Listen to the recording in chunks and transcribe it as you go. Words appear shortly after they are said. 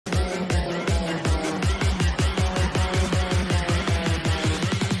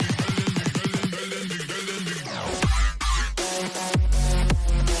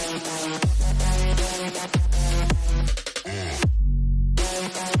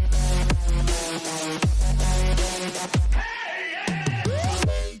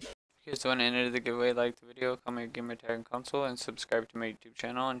you guys want to enter the giveaway, like the video, comment your gamer tag and console, and subscribe to my YouTube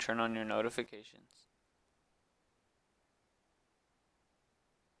channel and turn on your notifications.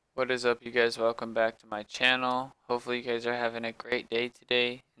 What is up, you guys? Welcome back to my channel. Hopefully you guys are having a great day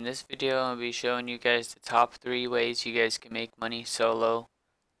today. In this video I'll be showing you guys the top 3 ways you guys can make money solo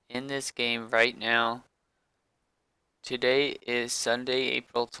in this game right now. Today is Sunday,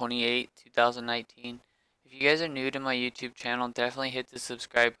 April 28, 2019. If you guys are new to my YouTube channel, definitely hit the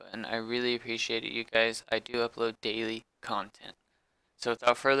subscribe button. I really appreciate it, you guys. I do upload daily content. So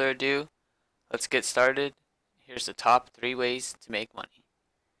without further ado, let's get started. Here's the top 3 ways to make money.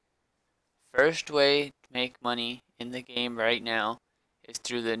 First way to make money in the game right now is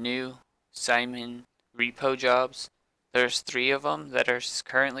through the new Simon repo jobs. There's 3 of them that are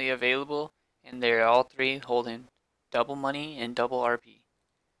currently available, and they're all 3 holding double money and double RP.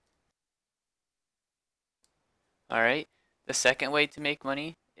 Alright, the second way to make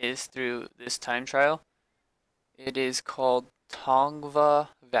money is through this time trial. It is called Tongva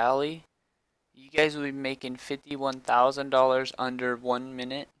Valley. You guys will be making $51,000 under 1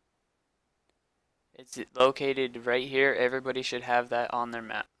 minute. It's located right here. Everybody should have that on their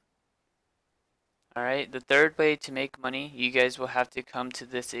map. Alright, the third way to make money, you guys will have to come to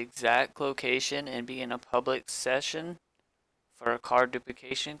this exact location and be in a public session for a card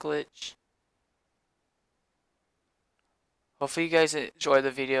duplication glitch. Hopefully you guys enjoy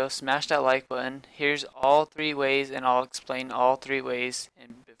the video. Smash that like button. Here's all 3 ways, and I'll explain all 3 ways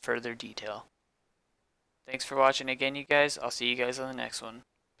in further detail. Thanks for watching again, you guys. I'll see you guys on the next one.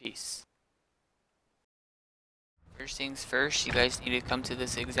 Peace. First things first, you guys need to come to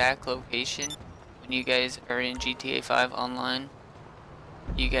this exact location. When you guys are in GTA 5 online,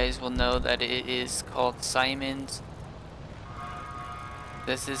 you guys will know that it is called Simon's.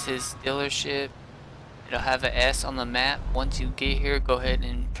 This is his dealership. It'll have an S on the map. Once you get here, go ahead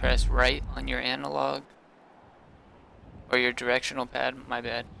and press right on your analog or your directional pad, my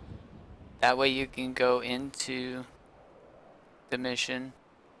bad. That way you can go into the mission.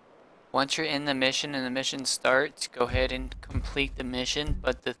 Once you're in the mission and the mission starts, go ahead and complete the mission.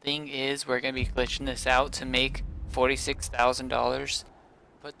 But the thing is, we're going to be glitching this out to make $46,000.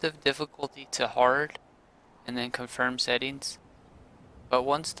 Put the difficulty to hard and then confirm settings. But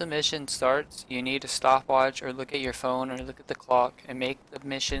once the mission starts, you need a stopwatch or look at your phone or look at the clock and make the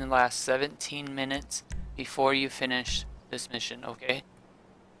mission last 17 minutes before you finish this mission, okay?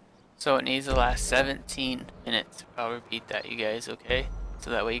 So it needs to last 17 minutes. I'll repeat that, you guys, okay? So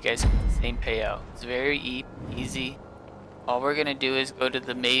that way you guys get the same payout. It's very easy. All we're gonna do is go to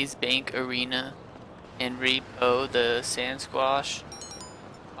the Maze Bank Arena and repo the Sand Squash.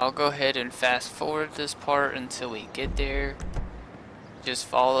 I'll go ahead and fast forward this part until we get there. Just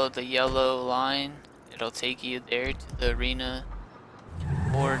follow the yellow line. It'll take you there to the arena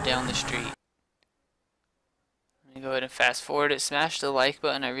or down the street. Let me go ahead and fast forward it. Smash the like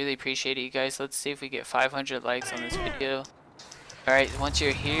button. I really appreciate it, you guys. Let's see if we get 500 likes on this video. Alright, once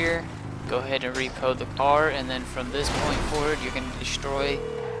you're here, go ahead and repo the car, and then from this point forward, you're going to destroy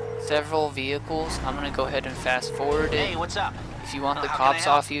several vehicles. I'm going to go ahead and fast forward it. Hey, what's up? If you want the cops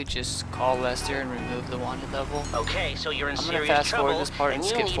off you, just call Lester and remove the wanted level. Okay, so you're in I'm serious going to fast trouble, forward this part and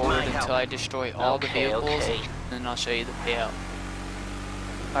skip forward until I destroy all the vehicles, and then I'll show you the payout.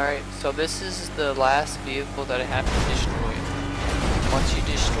 Alright, so this is the last vehicle that I have to destroy. Once you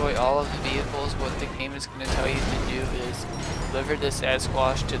destroy all of the vehicles, what the game is going to tell you to do is deliver this Sand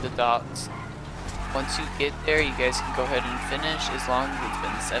Squash to the docks. Once you get there, you guys can go ahead and finish as long as it's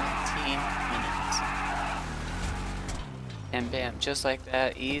been 17 minutes. And bam, just like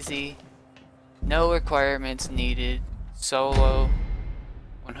that, easy. No requirements needed. Solo.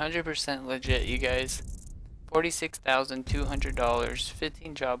 100% legit, you guys. $46,200,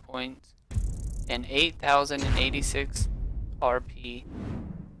 15 job points, and 8,086 RP.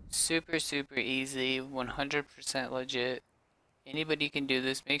 Super easy, 100% legit. Anybody can do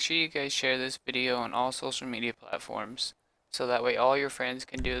this. Make sure you guys share this video on all social media platforms so that way all your friends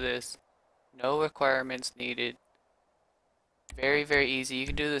can do this. No requirements needed. Very easy. You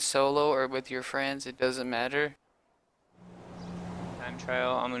can do this solo or with your friends, it doesn't matter. Time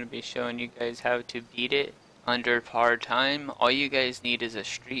trial, I'm going to be showing you guys how to beat it under par time. All you guys need is a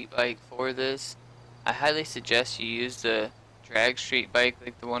street bike for this. I highly suggest you use the drag street bike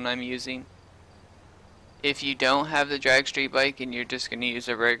like the one I'm using. If you don't have the drag street bike and you're just going to use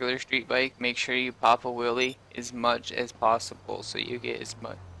a regular street bike, make sure you pop a wheelie as much as possible so you get as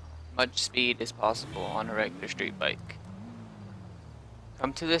much speed as possible on a regular street bike.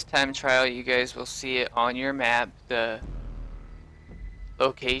 Come to this time trial, you guys will see it on your map. The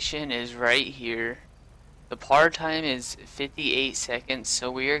location is right here. The par time is 58 seconds, so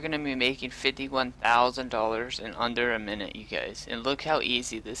we are going to be making $51,000 in under a minute, you guys. And look how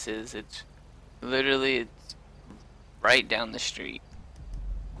easy this is. It's right down the street.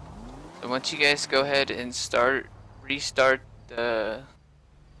 So once you guys go ahead and restart the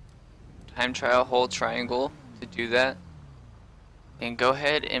time trial, hold triangle to do that. And go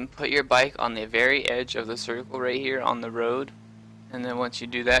ahead and put your bike on the very edge of the circle right here on the road. And then once you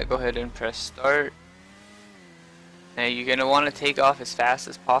do that, go ahead and press start. Now you're going to want to take off as fast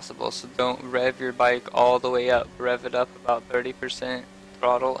as possible, so don't rev your bike all the way up. Rev it up about 30%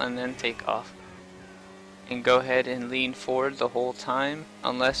 throttle and then take off. And go ahead and lean forward the whole time,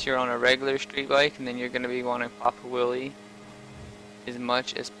 unless you're on a regular street bike, and then you're going to be wanting to pop a wheelie as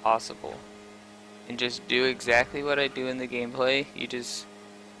much as possible. And just do exactly what I do in the gameplay. You just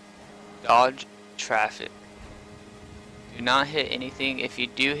dodge traffic. Do not hit anything. If you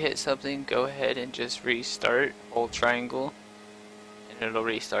do hit something, go ahead and just restart, hold triangle, and it'll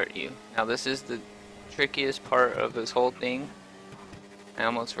restart you. Now this is the trickiest part of this whole thing. I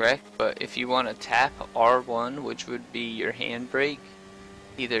almost wrecked, but if you want to tap R1, which would be your handbrake,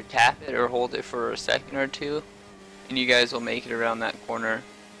 either tap it or hold it for a second or two, and you guys will make it around that corner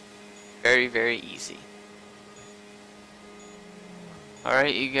very, very easy.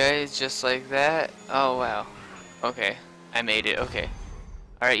 Alright, you guys, just like that. Oh wow. Okay, I made it. Okay.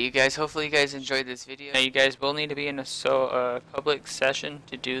 Alright, you guys, hopefully you guys enjoyed this video. Now you guys will need to be in a public session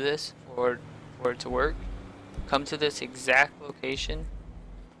to do this for it to work. Come to this exact location.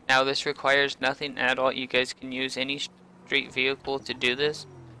 Now this requires nothing at all. You guys can use any street vehicle to do this,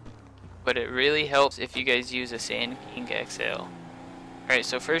 but it really helps if you guys use a Sand King XL. Alright,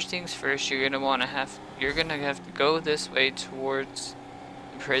 so first things first, you're gonna have to go this way towards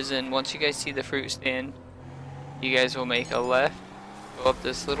the prison. Once you guys see the fruit stand, you guys will make a left, go up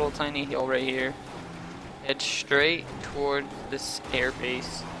this little tiny hill right here, head straight towards this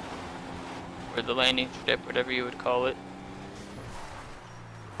airbase, or the landing strip, whatever you would call it.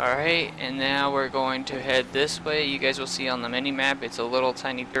 Alright, and now we're going to head this way. You guys will see on the mini map, it's a little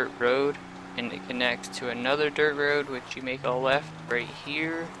tiny dirt road, and it connects to another dirt road, which you make a left right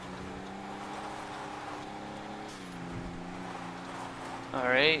here.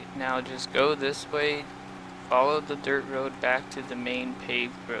 Alright, now just go this way, follow the dirt road back to the main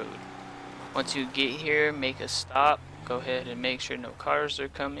paved road. Once you get here, make a stop, go ahead and make sure no cars are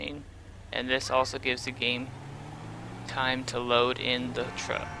coming, and this also gives the game time to load in the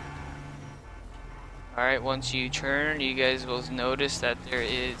truck. Alright, once you turn, you guys will notice that there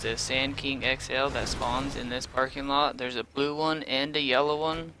is a Sand King XL that spawns in this parking lot. There's a blue one and a yellow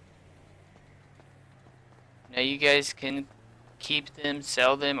one. Now you guys can keep them,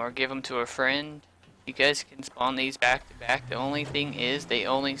 sell them, or give them to a friend. You guys can spawn these back to back. The only thing is they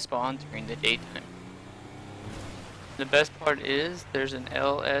only spawn during the daytime. The best part is there's an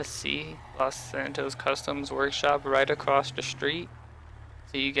LSC, Los Santos Customs Workshop, right across the street.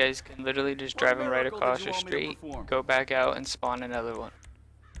 So you guys can literally just drive them right across the street, go back out and spawn another one.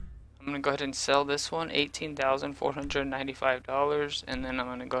 I'm going to go ahead and sell this one, $18,495, and then I'm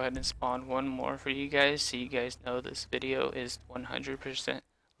going to go ahead and spawn one more for you guys so you guys know this video is 100%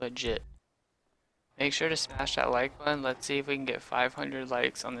 legit. Make sure to smash that like button. Let's see if we can get 500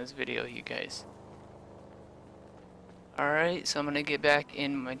 likes on this video, you guys. Alright, so I'm going to get back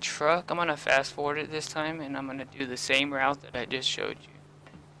in my truck. I'm going to fast forward it this time, and I'm going to do the same route that I just showed you.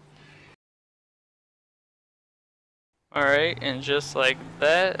 Alright, and just like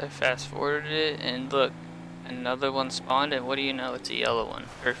that, I fast forwarded it, and look, another one spawned, and what do you know, it's a yellow one.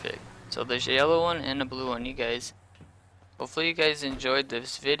 Perfect. So there's a yellow one and a blue one, you guys. Hopefully you guys enjoyed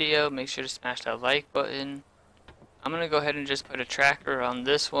this video. Make sure to smash that like button. I'm going to go ahead and just put a tracker on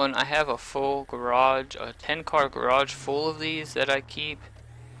this one. I have a full garage, a 10-car garage full of these that I keep,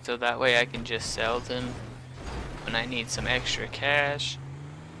 so that way I can just sell them when I need some extra cash.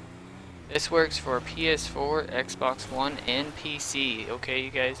 This works for PS4, Xbox One, and PC. Okay, you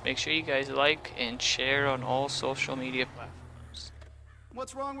guys, make sure you guys like and share on all social media platforms.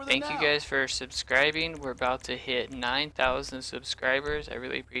 What's wrong with Thank you guys for subscribing. We're about to hit 9,000 subscribers. I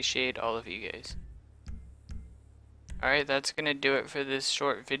really appreciate all of you guys. Alright, that's gonna do it for this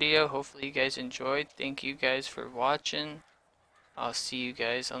short video. Hopefully you guys enjoyed. Thank you guys for watching. I'll see you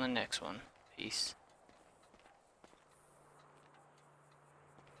guys on the next one. Peace.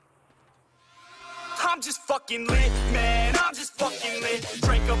 I'm just fucking lit, man, I'm just fucking lit.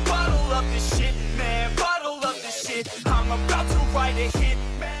 Drink a bottle of this shit, man, bottle of this shit. I'm about to write a hit.